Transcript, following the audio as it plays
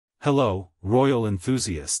Hello, royal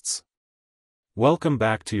enthusiasts. Welcome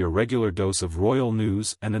back to your regular dose of royal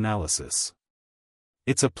news and analysis.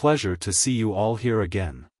 It's a pleasure to see you all here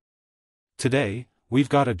again. Today, we've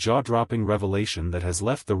got a jaw-dropping revelation that has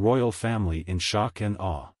left the royal family in shock and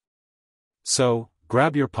awe. So,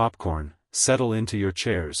 grab your popcorn, settle into your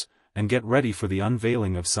chairs, and get ready for the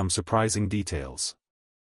unveiling of some surprising details.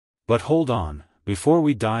 But hold on. Before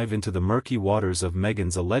we dive into the murky waters of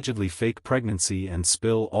Meghan's allegedly fake pregnancy and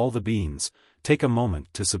spill all the beans, take a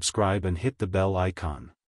moment to subscribe and hit the bell icon.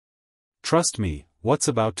 Trust me, what's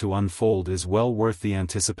about to unfold is well worth the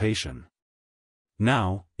anticipation.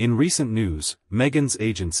 Now, in recent news, Meghan's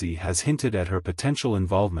agency has hinted at her potential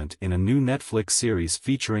involvement in a new Netflix series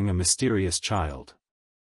featuring a mysterious child.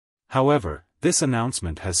 However, this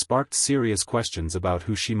announcement has sparked serious questions about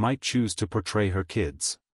who she might choose to portray her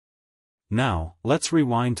kids. Now, let's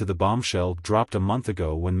rewind to the bombshell dropped a month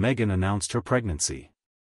ago when Meghan announced her pregnancy.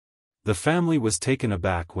 The family was taken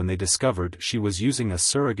aback when they discovered she was using a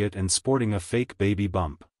surrogate and sporting a fake baby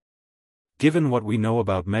bump. Given what we know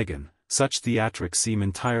about Meghan, such theatrics seem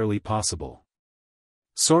entirely possible.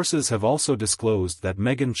 Sources have also disclosed that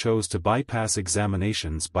Meghan chose to bypass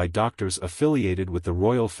examinations by doctors affiliated with the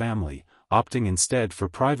royal family, opting instead for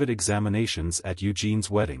private examinations at Eugene's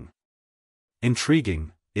wedding.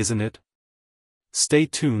 Intriguing, isn't it? Stay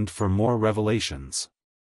tuned for more revelations.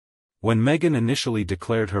 When Meghan initially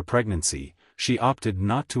declared her pregnancy, she opted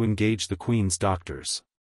not to engage the Queen's doctors.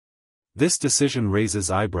 This decision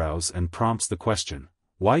raises eyebrows and prompts the question,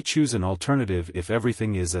 why choose an alternative if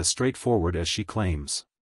everything is as straightforward as she claims?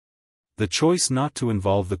 The choice not to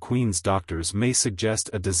involve the Queen's doctors may suggest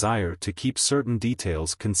a desire to keep certain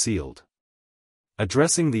details concealed.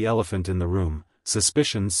 Addressing the elephant in the room,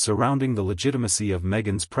 suspicions surrounding the legitimacy of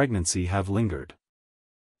Meghan's pregnancy have lingered.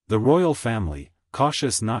 The royal family,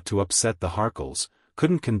 cautious not to upset the Harkles,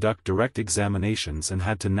 couldn't conduct direct examinations and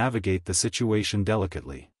had to navigate the situation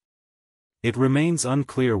delicately. It remains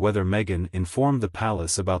unclear whether Meghan informed the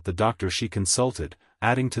palace about the doctor she consulted,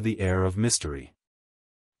 adding to the air of mystery.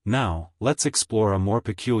 Now, let's explore a more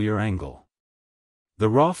peculiar angle. The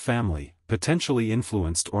royal family, potentially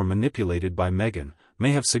influenced or manipulated by Meghan,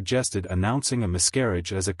 may have suggested announcing a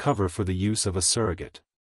miscarriage as a cover for the use of a surrogate.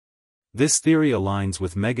 This theory aligns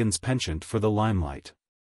with Meghan's penchant for the limelight.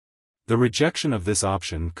 The rejection of this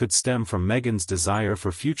option could stem from Meghan's desire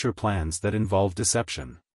for future plans that involve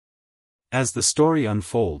deception. As the story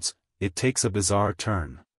unfolds, it takes a bizarre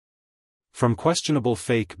turn. From questionable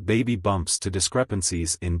fake baby bumps to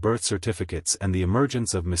discrepancies in birth certificates and the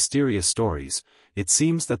emergence of mysterious stories, it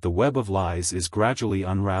seems that the web of lies is gradually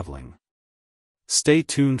unraveling. Stay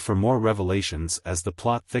tuned for more revelations as the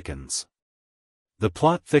plot thickens. The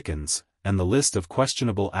plot thickens, and the list of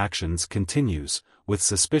questionable actions continues, with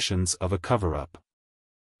suspicions of a cover-up.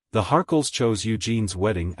 The Harkles chose Eugene's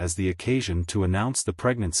wedding as the occasion to announce the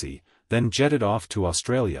pregnancy, then jetted off to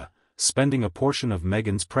Australia, spending a portion of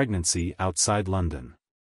Meghan's pregnancy outside London.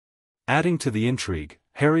 Adding to the intrigue,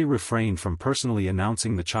 Harry refrained from personally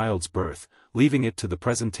announcing the child's birth, leaving it to the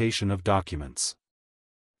presentation of documents.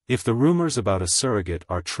 If the rumors about a surrogate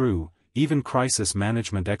are true, even crisis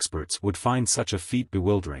management experts would find such a feat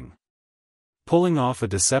bewildering. Pulling off a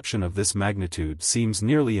deception of this magnitude seems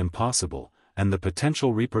nearly impossible, and the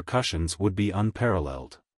potential repercussions would be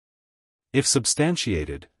unparalleled. If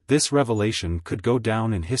substantiated, this revelation could go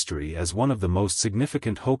down in history as one of the most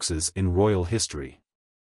significant hoaxes in royal history.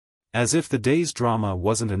 As if the day's drama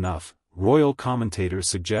wasn't enough, royal commentators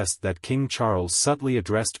suggest that King Charles subtly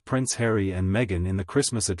addressed Prince Harry and Meghan in the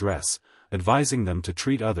Christmas address, advising them to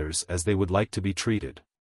treat others as they would like to be treated.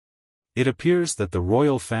 It appears that the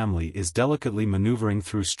royal family is delicately maneuvering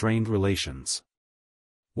through strained relations.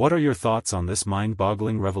 What are your thoughts on this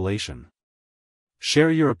mind-boggling revelation?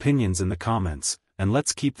 Share your opinions in the comments, and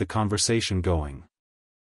let's keep the conversation going.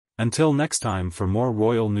 Until next time for more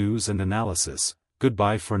royal news and analysis,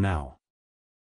 goodbye for now.